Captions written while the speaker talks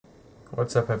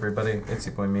What's up, everybody? It's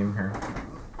your boy Meme here.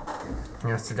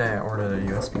 Yesterday I ordered a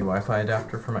USB Wi-Fi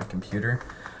adapter for my computer,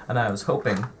 and I was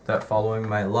hoping that following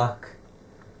my luck,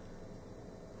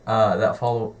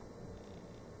 following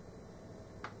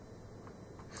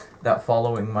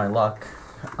my luck,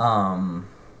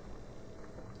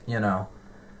 you know,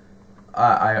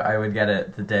 I would get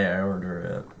it the day I order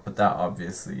it, but that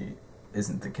obviously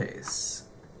isn't the case.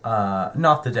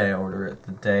 Not the day I order it,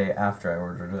 the day after I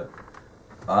ordered it.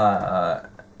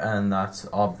 And that's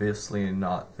obviously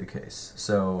not the case.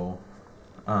 So,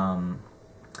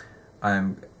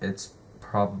 it's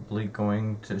probably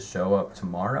going to show up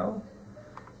tomorrow,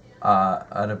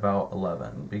 at about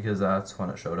 11, because that's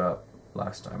when it showed up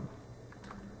last time.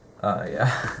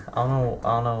 Yeah, I don't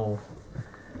know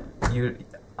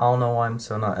why I'm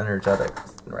so not energetic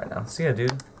right now. See ya,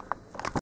 dude.